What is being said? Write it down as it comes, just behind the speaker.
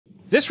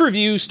This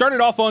review started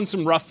off on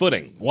some rough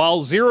footing. While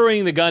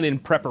zeroing the gun in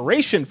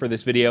preparation for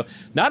this video,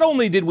 not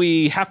only did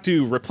we have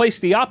to replace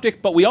the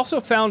optic, but we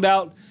also found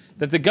out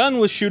that the gun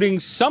was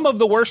shooting some of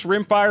the worst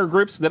rimfire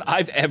groups that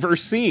I've ever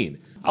seen.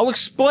 I'll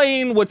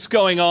explain what's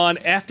going on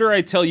after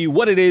I tell you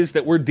what it is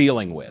that we're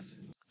dealing with.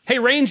 Hey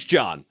Range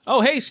John. Oh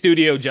hey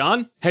Studio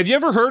John. Have you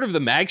ever heard of the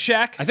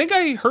MagShack? I think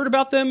I heard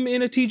about them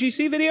in a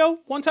TGC video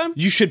one time.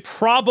 You should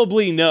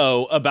probably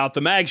know about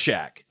the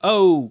MagShack.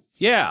 Oh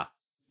yeah.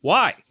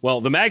 Why?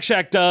 Well, the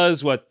MagShack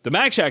does what the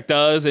MagShack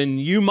does,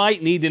 and you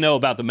might need to know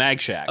about the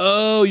MagShack.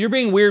 Oh, you're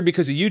being weird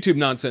because of YouTube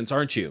nonsense,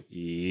 aren't you?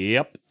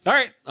 Yep. All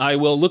right, I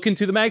will look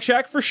into the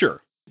MagShack for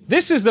sure.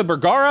 This is the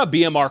Bergara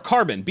BMR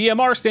Carbon.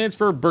 BMR stands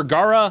for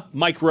Bergara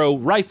Micro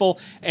Rifle,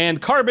 and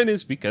carbon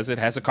is because it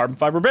has a carbon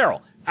fiber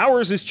barrel.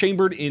 Ours is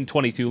chambered in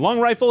 .22 long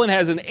rifle and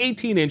has an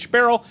 18-inch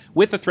barrel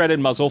with a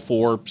threaded muzzle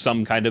for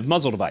some kind of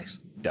muzzle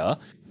device. Duh.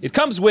 It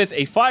comes with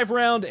a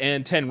 5-round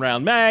and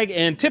 10-round mag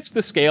and tips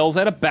the scales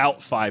at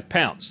about 5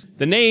 pounds.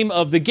 The name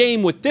of the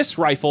game with this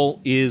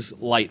rifle is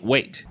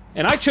lightweight.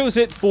 And I chose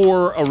it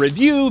for a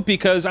review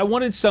because I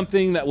wanted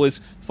something that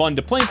was fun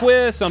to plink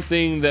with,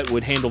 something that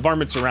would handle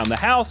varmints around the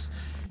house,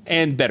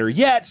 and better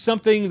yet,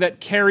 something that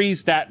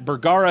carries that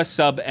Bergara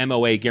sub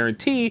MOA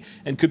guarantee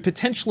and could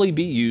potentially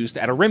be used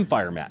at a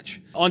rimfire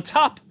match. On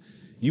top,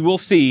 you will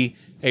see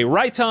a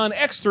Riton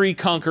X3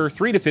 Conquer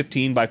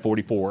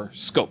 3-15x44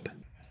 scope.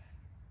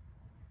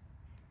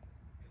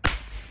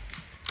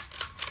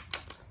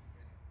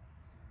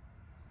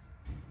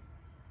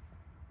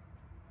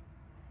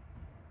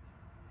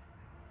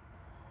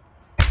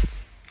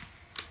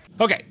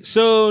 Okay,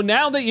 so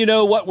now that you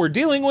know what we're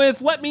dealing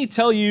with, let me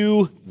tell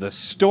you the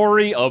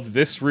story of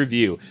this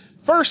review.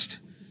 First,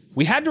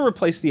 we had to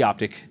replace the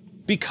optic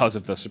because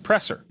of the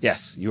suppressor.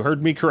 Yes, you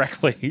heard me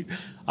correctly.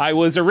 I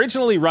was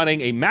originally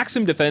running a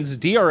Maxim Defense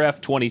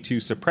DRF-22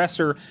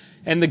 suppressor,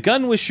 and the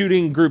gun was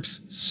shooting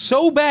groups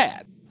so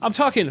bad. I'm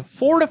talking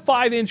 4 to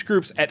 5 inch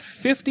groups at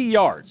 50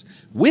 yards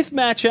with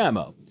match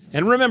ammo.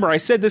 And remember, I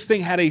said this thing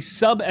had a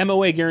sub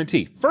MOA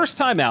guarantee. First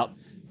time out,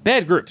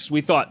 bad groups.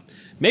 We thought,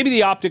 maybe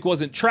the optic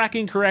wasn't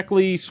tracking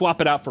correctly,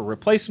 swap it out for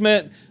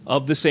replacement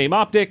of the same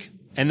optic,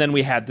 and then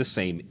we had the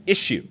same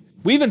issue.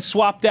 We even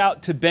swapped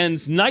out to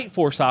Ben's Night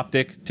Force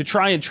optic to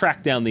try and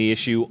track down the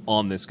issue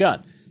on this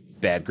gun.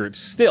 Bad groups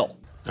still.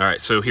 All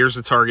right, so here's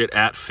the target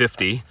at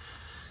 50.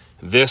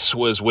 This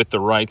was with the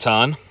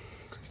Riton.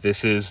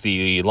 This is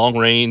the long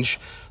range,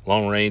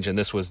 and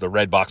this was the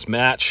red box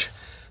match.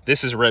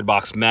 This is a red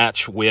box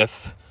match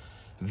with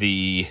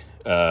the,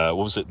 what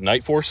was it,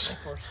 Night Force? Night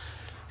Force.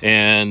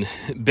 And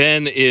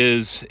Ben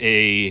is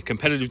a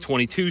competitive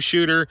 .22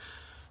 shooter,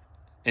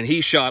 and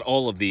he shot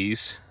all of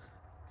these.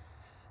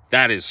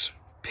 That is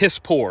piss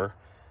poor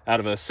out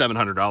of a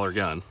 $700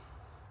 gun,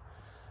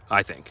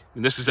 I think.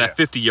 This is at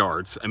 50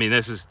 yards. I mean,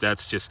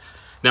 that's just...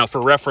 Now,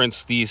 for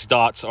reference, these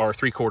dots are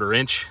 3/4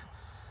 inch,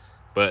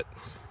 but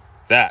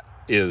that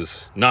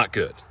is not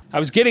good. I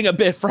was getting a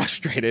bit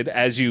frustrated,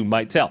 as you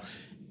might tell.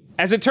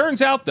 As it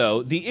turns out,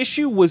 though, the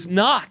issue was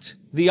not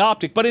the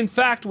optic, but in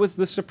fact was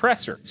the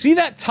suppressor. See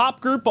that top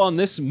group on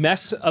this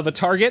mess of a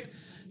target?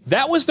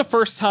 That was the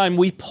first time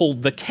we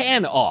pulled the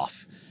can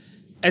off.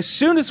 As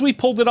soon as we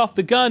pulled it off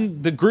the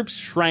gun, the groups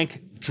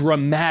shrank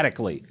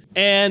dramatically.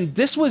 And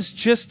this was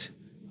just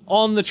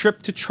on the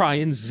trip to try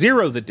and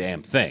zero the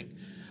damn thing.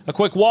 A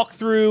quick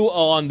walkthrough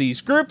on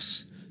these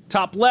groups.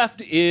 Top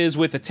left is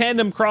with a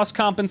tandem cross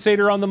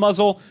compensator on the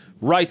muzzle,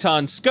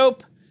 Riton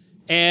scope,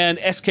 and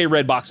SK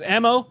Red Box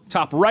ammo.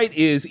 Top right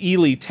is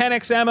Ely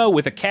 10X ammo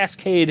with a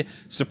Cascade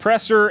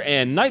suppressor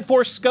and Night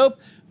Force scope.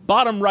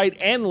 Bottom right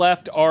and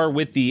left are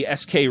with the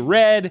SK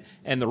Red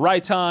and the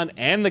Riton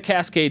and the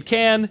Cascade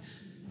can.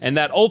 And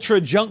that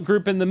Ultra junk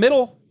group in the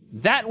middle,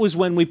 that was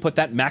when we put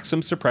that Maxim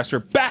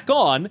suppressor back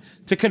on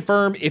to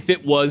confirm if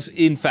it was,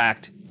 in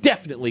fact,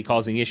 definitely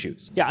causing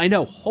issues. Yeah, I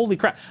know, holy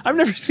crap. I've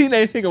never seen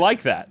anything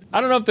like that. I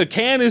don't know if the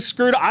can is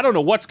screwed, I don't know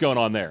what's going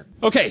on there.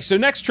 Okay, so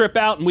next trip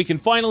out and we can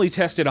finally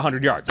test it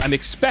 100 yards. I'm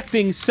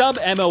expecting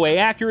sub-MOA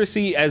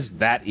accuracy as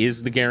that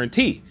is the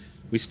guarantee.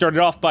 We started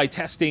off by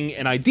testing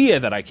an idea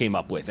that I came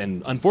up with,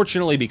 and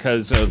unfortunately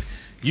because of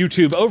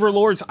YouTube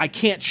overlords, I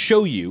can't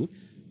show you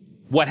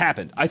what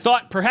happened. I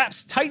thought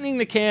perhaps tightening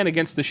the can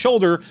against the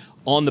shoulder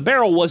on the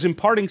barrel was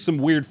imparting some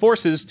weird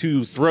forces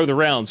to throw the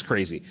rounds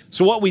crazy.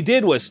 So what we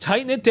did was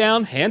tighten it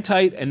down, hand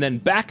tight, and then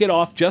back it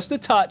off just a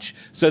touch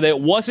so that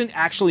it wasn't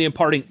actually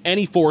imparting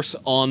any force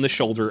on the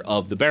shoulder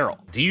of the barrel.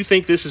 Do you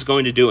think this is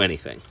going to do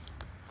anything?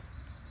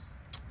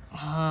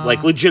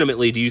 Like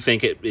legitimately, do you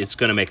think it's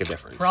going to make a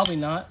difference? Probably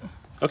not.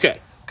 Okay.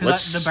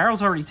 Because the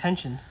barrel's already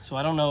tensioned, so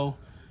I don't know.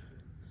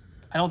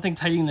 I don't think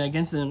tightening that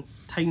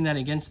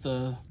against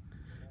the...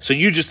 So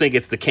you just think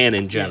it's the can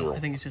in general? Yeah, I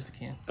think it's just the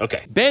can.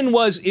 Okay. Ben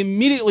was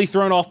immediately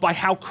thrown off by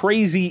how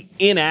crazy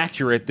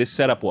inaccurate this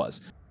setup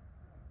was.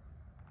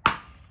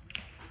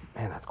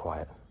 Man, that's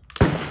quiet.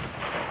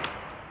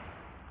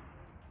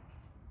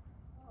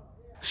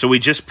 So we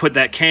just put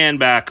that can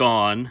back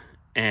on,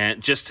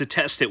 and just to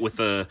test it with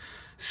a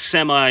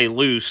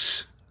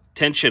semi-loose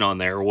tension on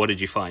there, or what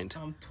did you find?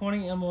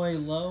 20 MOA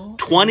low.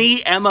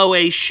 20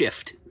 MOA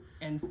shift.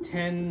 And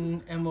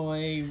 10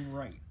 MOA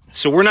right.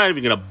 So we're not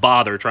even going to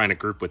bother trying to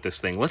group with this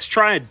thing. Let's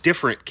try a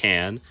different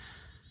can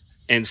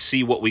and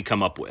see what we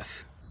come up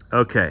with.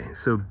 Okay,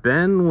 so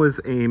Ben was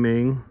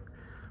aiming...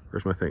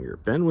 Where's my finger?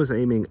 Ben was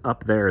aiming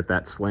up there at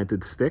that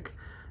slanted stick.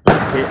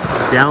 Hit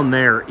down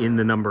there in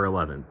the number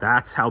 11.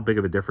 That's how big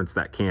of a difference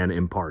that can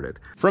imparted.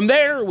 From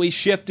there, we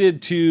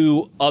shifted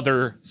to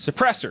other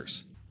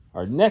suppressors.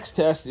 Our next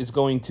test is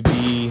going to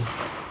be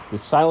the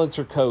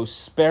Silencer Co.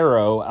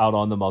 Sparrow out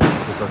on the muzzle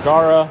of the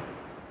Bergara.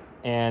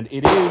 And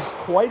it is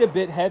quite a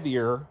bit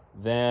heavier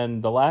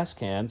than the last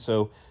can,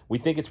 so we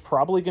think it's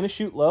probably going to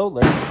shoot low.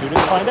 Let's shoot it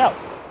and find out.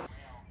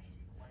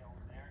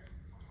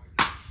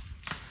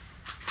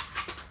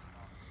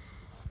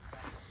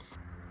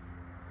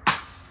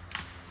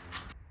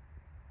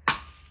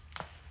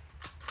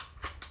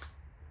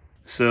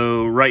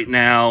 So right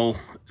now,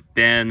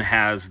 Ben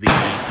has the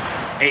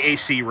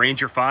AAC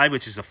Ranger 5,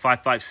 which is a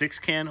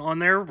 5.56 can on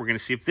there. We're going to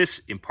see if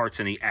this imparts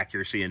any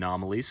accuracy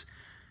anomalies.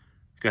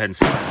 Go ahead and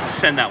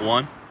send that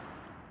one.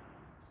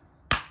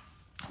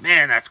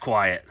 Man, that's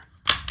quiet.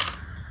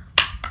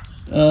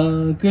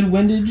 Good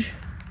windage.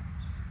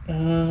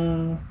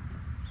 About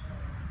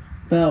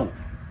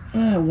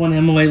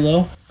 1 MOA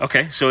low.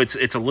 Okay, so it's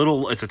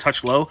a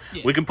touch low.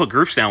 Yeah. We can put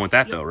groups down with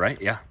that though,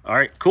 right? Yeah. All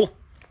right, cool.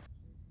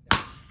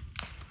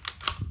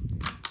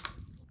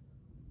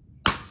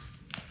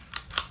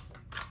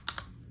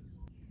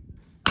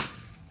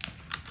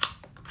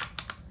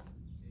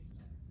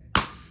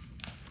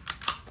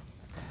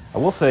 I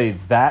will say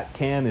that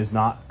can is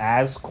not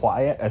as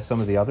quiet as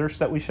some of the others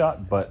that we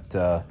shot, but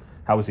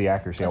how was the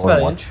accuracy?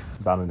 About an inch.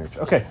 About an inch.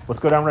 Okay, let's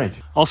go down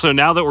range. Also,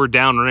 now that we're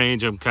down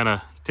range, I'm kind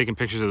of taking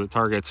pictures of the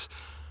targets.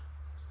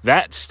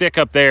 That stick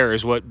up there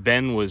is what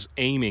Ben was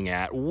aiming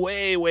at,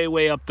 way, way,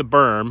 way up the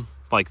berm.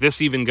 Like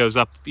this even goes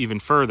up even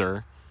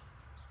further,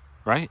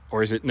 right?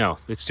 Or is it? No,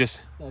 it's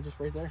just... No, just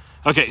right there.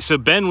 Okay, so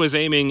Ben was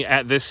aiming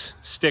at this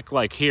stick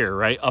like here,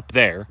 right? Up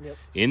there, yep,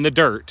 in the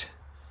dirt,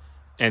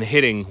 and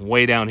hitting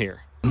way down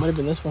here. It might have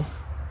been this one.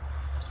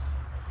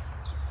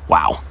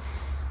 Wow.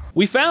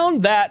 We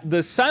found that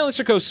the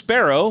Silencer Co.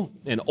 Sparrow,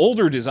 an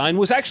older design,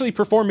 was actually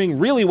performing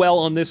really well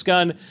on this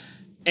gun,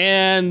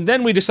 and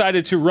then we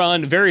decided to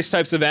run various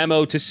types of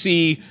ammo to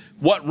see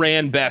what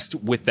ran best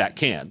with that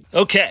can.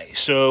 Okay,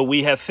 so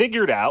we have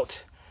figured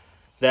out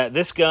that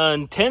this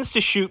gun tends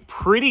to shoot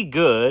pretty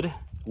good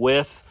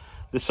with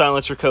the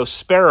Silencer Co.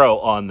 Sparrow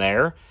on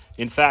there.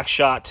 In fact,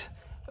 shot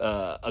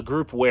a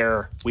group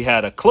where we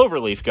had a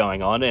cloverleaf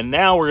going on, and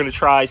now we're going to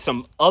try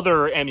some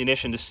other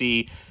ammunition to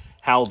see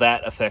how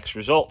that affects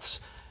results.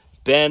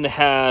 Ben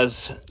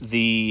has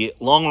the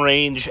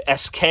long-range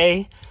SK.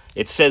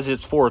 It says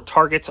it's for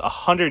targets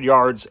 100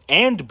 yards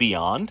and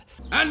beyond.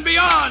 And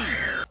beyond!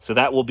 So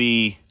that will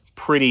be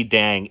pretty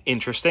dang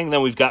interesting.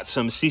 Then we've got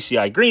some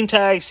CCI green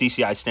tag,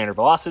 CCI standard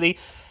velocity,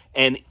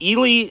 and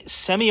Ely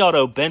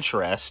semi-auto bench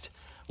rest,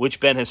 which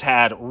Ben has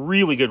had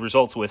really good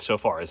results with so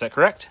far. Is that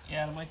correct?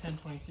 Yeah, my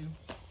 1022.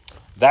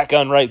 That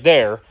gun right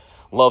there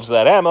loves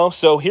that ammo.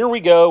 So here we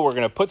go. We're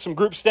going to put some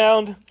groups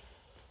down.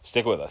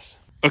 Stick with us.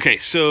 Okay,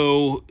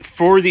 so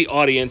for the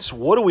audience,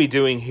 what are we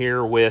doing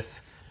here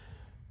with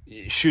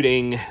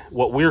shooting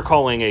what we're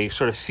calling a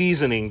sort of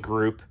seasoning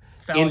group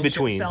in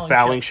between?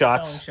 Fouling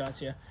shots? Fouling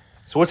shots, yeah.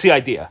 So what's the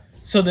idea?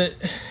 So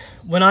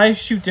when I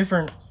shoot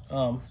different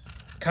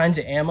kinds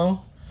of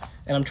ammo,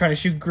 and I'm trying to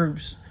shoot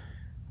groups,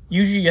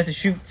 usually you have to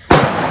shoot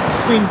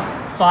between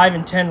 5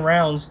 and 10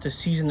 rounds to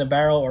season the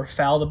barrel or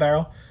foul the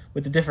barrel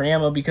with the different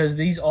ammo, because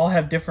these all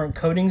have different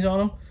coatings on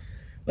them.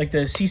 Like the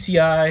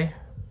CCI,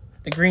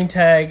 the green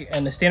tag,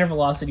 and the standard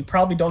velocity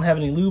probably don't have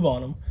any lube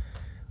on them.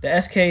 The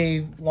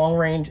SK long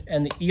range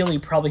and the Ely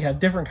probably have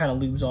different kind of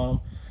lubes on them.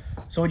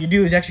 So what you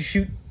do is actually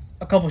shoot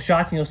a couple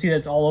shots and you'll see that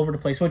it's all over the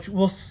place, which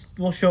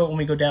we'll show it when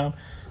we go down.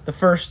 The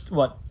first,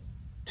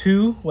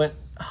 2 went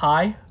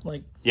high,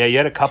 like... Yeah, you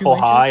had a couple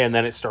high, and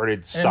then it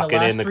started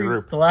sucking in the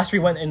group. The last 3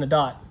 went in the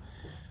dot.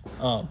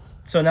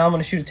 So now I'm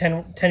going to shoot a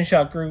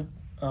 10-shot group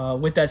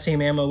with that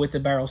same ammo with the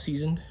barrel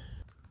seasoned.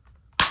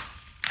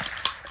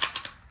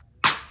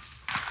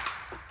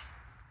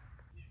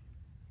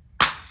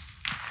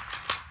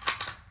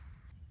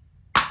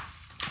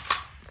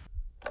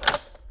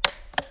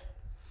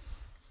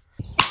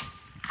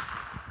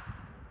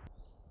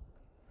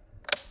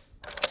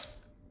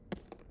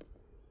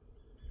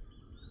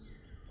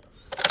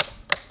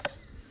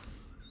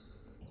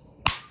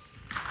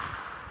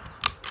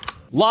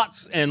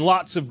 Lots and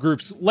lots of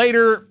groups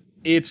later,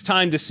 it's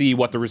time to see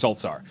what the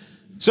results are.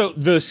 So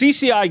the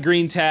CCI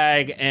green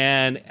tag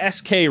and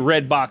SK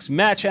red box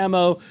match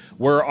ammo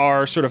were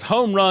our sort of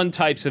home run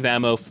types of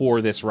ammo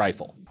for this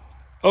rifle.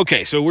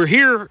 Okay, so we're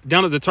here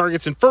down at the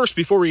targets, and first,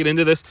 before we get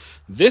into this,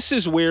 this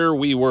is where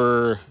we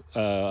were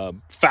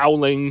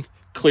fouling,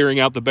 clearing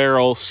out the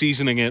barrel,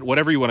 seasoning it,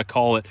 whatever you want to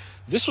call it.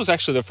 This was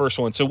actually the first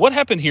one. So what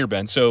happened here,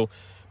 Ben? So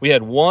we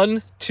had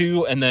 1,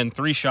 2, and then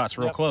 3 shots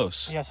real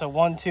close. Yeah, so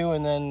 1, 2,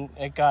 and then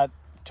it got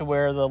to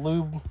where the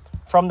lube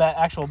from that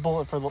actual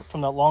bullet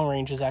from that long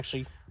range is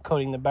actually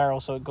coating the barrel,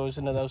 so it goes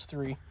into those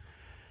 3.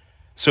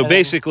 So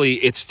basically,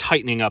 it's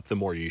tightening up the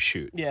more you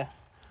shoot. Yeah,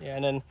 yeah,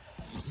 and then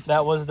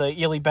that was the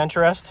Ely bench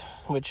rest,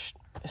 which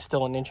is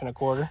still 1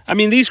 1/4 inches. I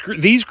mean, these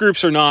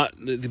groups are not,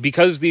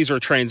 because these are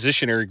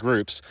transitionary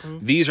groups,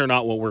 these are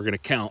not what we're going to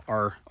count.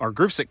 Our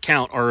groups that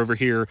count are over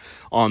here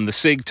on the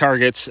SIG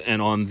targets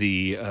and on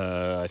the,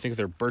 I think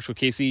they're Birchwood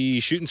Casey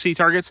shoot and see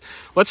targets.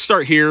 Let's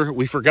start here.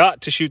 We forgot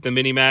to shoot the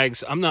mini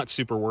mags. I'm not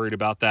super worried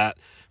about that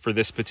for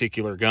this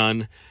particular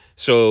gun.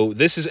 So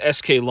this is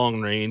SK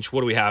long range.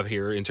 What do we have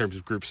here in terms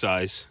of group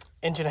size?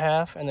 1.5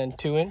 inches and then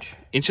 2 inch.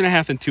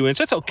 1.5 and 2 inch.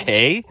 That's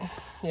okay.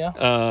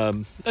 Yeah.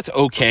 That's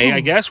okay,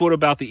 I guess. What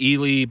about the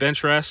Ely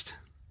bench rest?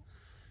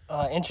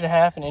 1.5 inches and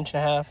 1.5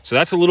 inches. So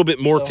that's a little bit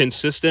more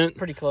consistent.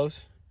 Pretty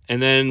close.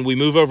 And then we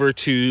move over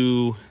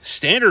to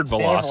standard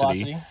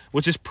velocity,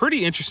 which is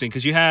pretty interesting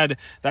because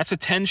that's a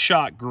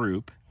 10-shot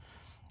group,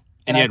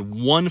 and you had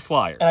 1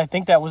 flyer. And I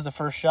think that was the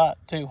first shot,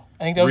 too.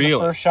 I think that was the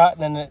first shot,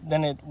 and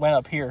then it went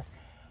up here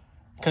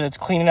because it's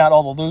cleaning out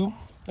all the lube.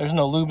 There's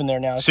no lube in there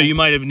now. So you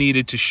might have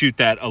needed to shoot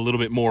that a little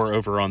bit more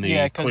over on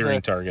the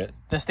clearing target.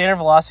 The standard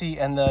velocity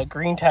and the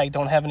green tag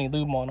don't have any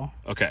lube on them.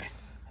 Okay.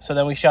 So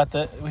then we shot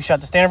the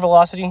standard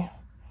velocity,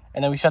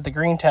 and then we shot the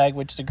green tag,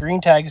 which the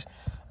green tag's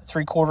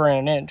 3/4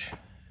 and 1 inch.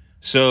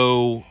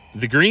 So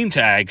the green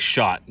tag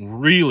shot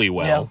really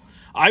well.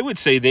 Yeah. I would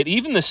say that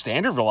even the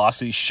standard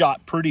velocity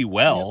shot pretty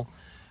well.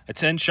 Yep. A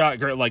 10-shot,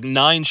 like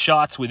 9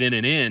 shots within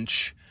 1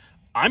 inch.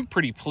 I'm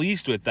pretty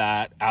pleased with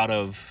that out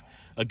of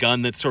a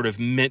gun that's sort of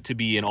meant to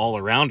be an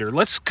all-arounder.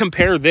 Let's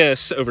compare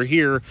this over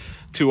here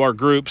to our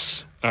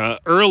groups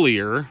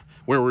earlier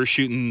where we're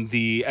shooting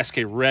the SK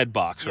red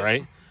box,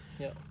 right?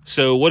 Yeah.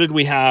 So what did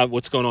we have?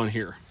 What's going on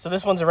here? So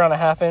this one's around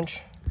 1/2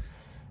 inch.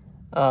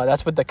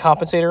 That's with the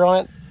compensator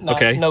on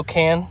it. No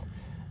can.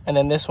 And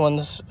then this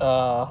one's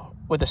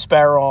with a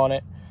sparrow on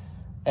it.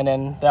 And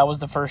then that was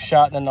the first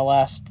shot, and then the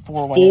last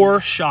 4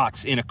 4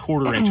 shots in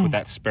 1/4 inch with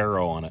that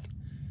sparrow on it.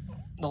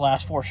 The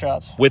last 4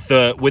 shots with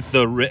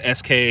the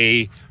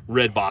SK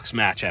red box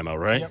match ammo,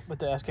 right? Yep, with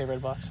the SK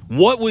red box.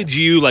 What would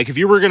you like if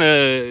you were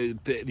gonna,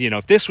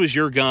 if this was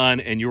your gun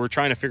and you were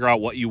trying to figure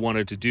out what you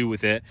wanted to do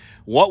with it?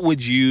 What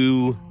would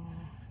you,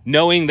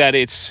 knowing that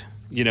it's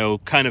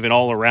kind of an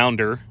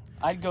all-arounder?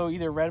 I'd go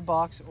either red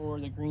box or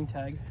the green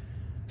tag.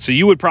 So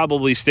you would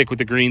probably stick with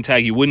the green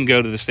tag. You wouldn't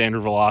go to the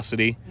standard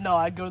velocity. No,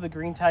 I'd go to the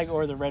green tag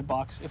or the red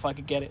box if I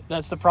could get it.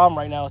 That's the problem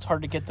right now. It's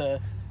hard to get the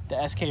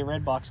SK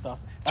red box stuff.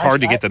 It's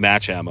hard to get the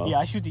match ammo. Yeah,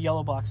 I shoot the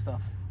yellow box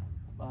stuff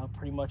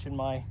pretty much in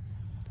my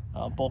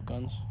bolt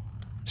guns.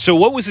 So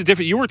what was the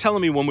difference? You were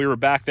telling me when we were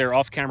back there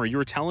off camera, you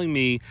were telling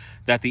me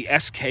that the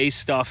SK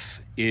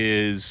stuff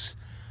is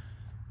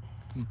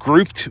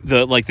grouped,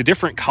 the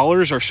different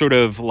colors are sort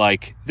of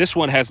like, this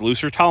one has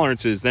looser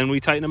tolerances, then we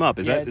tighten them up.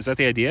 Is that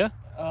the idea?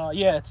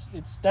 Yeah,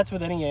 that's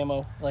with any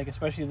ammo, like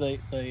especially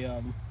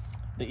the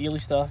Ely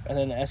stuff, and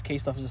then the SK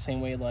stuff is the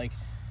same way, like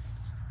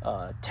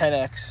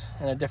 10X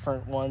and the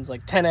different ones,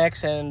 like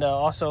 10X, and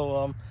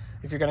also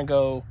if you're gonna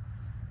go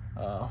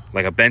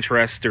like a bench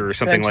rest or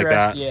something like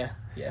that. Yeah.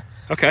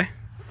 Okay.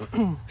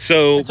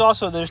 So it's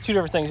also, there's 2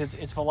 different things.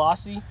 It's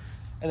velocity,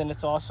 and then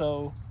it's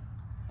also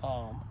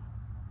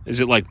is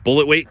it like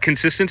bullet weight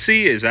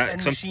consistency? Is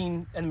that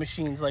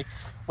machines, like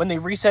when they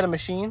reset a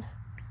machine,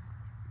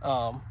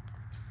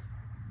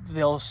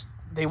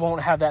 they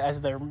won't have that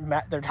as their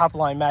top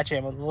line match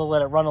ammo. They'll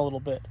let it run a little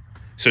bit,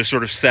 so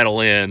sort of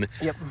settle in.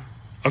 Yep.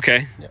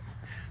 Okay. Yep.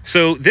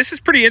 So this is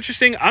pretty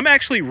interesting. I'm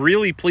actually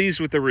really pleased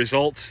with the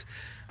results.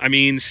 I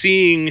mean,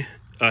 seeing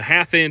a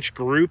 1/2 inch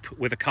group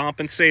with a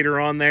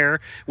compensator on there,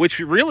 which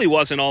really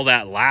wasn't all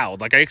that loud.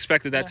 Like I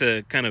expected that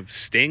to kind of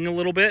sting a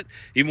little bit,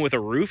 even with a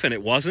roof, and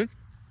it wasn't.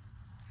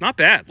 Not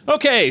bad.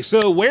 Okay,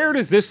 so where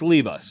does this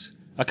leave us?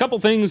 A couple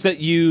things that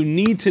you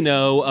need to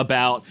know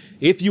about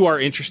if you are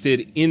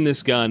interested in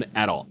this gun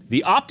at all.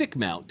 The optic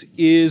mount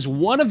is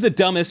one of the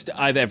dumbest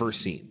I've ever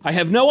seen. I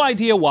have no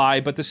idea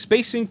why, but the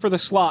spacing for the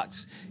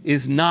slots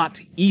is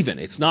not even.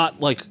 It's not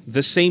like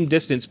the same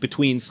distance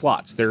between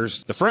slots.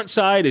 The front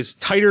side is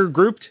tighter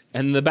grouped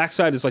and the back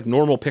side is like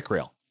normal pick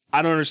rail.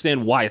 I don't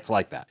understand why it's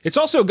like that. It's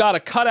also got a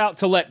cutout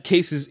to let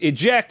cases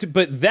eject,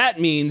 but that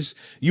means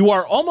you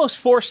are almost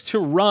forced to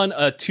run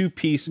a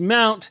 2-piece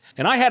mount,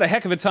 and I had a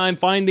heck of a time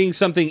finding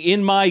something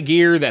in my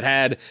gear that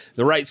had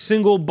the right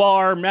single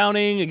bar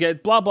mounting, again,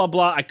 blah, blah,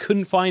 blah. I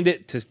couldn't find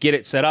it to get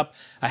it set up.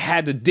 I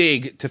had to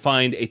dig to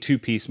find a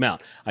 2-piece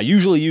mount. I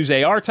usually use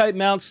AR-type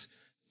mounts.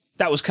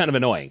 That was kind of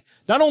annoying.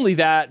 Not only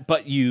that,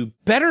 but you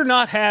better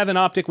not have an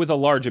optic with a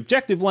large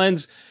objective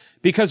lens,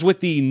 because with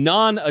the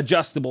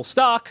non-adjustable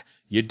stock,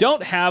 you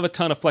don't have a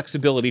ton of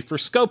flexibility for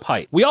scope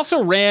height. We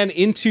also ran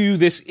into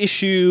this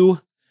issue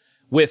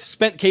with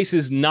spent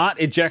cases not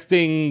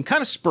ejecting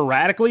kind of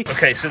sporadically.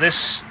 Okay, so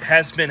this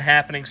has been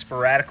happening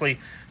sporadically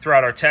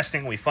throughout our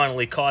testing. We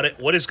finally caught it.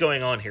 What is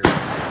going on here?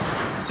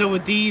 So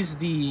with these,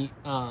 the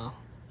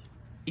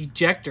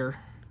ejector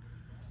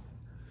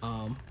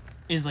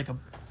is like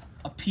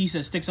a piece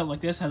that sticks up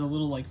like this, has a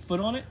little like foot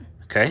on it,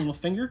 okay, a little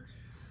finger.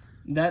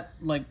 that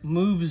like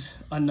moves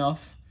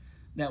enough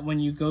that when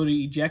you go to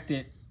eject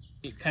it,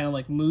 it kind of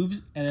like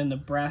moves, and then the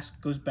brass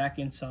goes back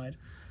inside.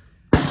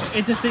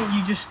 It's a thing,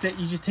 you just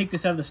take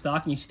this out of the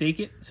stock and you stake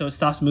it so it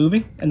stops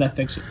moving, and that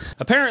fixes.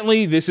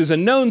 Apparently, this is a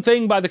known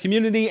thing by the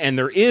community, and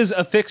there is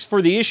a fix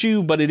for the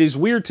issue, but it is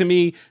weird to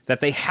me that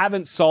they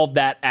haven't solved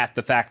that at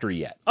the factory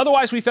yet.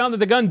 Otherwise, we found that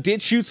the gun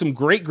did shoot some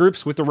great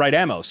groups with the right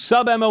ammo.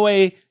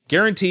 Sub-MOA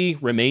guarantee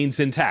remains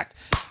intact.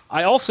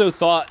 I also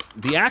thought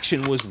the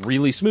action was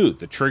really smooth.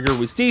 The trigger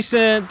was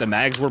decent, the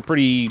mags were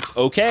pretty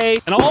okay.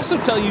 And I'll also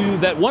tell you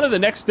that one of the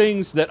next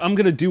things that I'm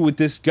gonna do with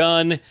this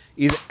gun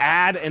is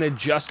add an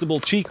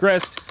adjustable cheek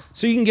rest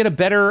so you can get a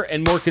better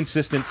and more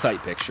consistent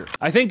sight picture.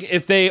 I think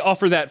if they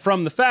offer that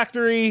from the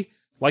factory,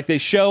 like they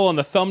show on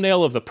the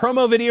thumbnail of the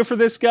promo video for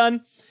this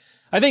gun,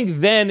 I think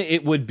then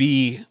it would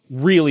be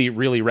really,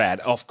 really rad.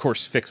 I'll, of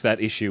course, fix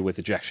that issue with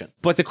ejection.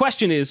 But the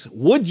question is,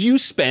 would you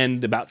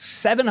spend about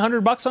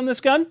 $700 on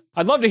this gun?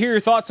 I'd love to hear your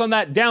thoughts on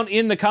that down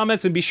in the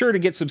comments, and be sure to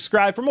get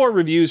subscribed for more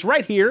reviews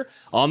right here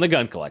on The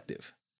Gun Collective.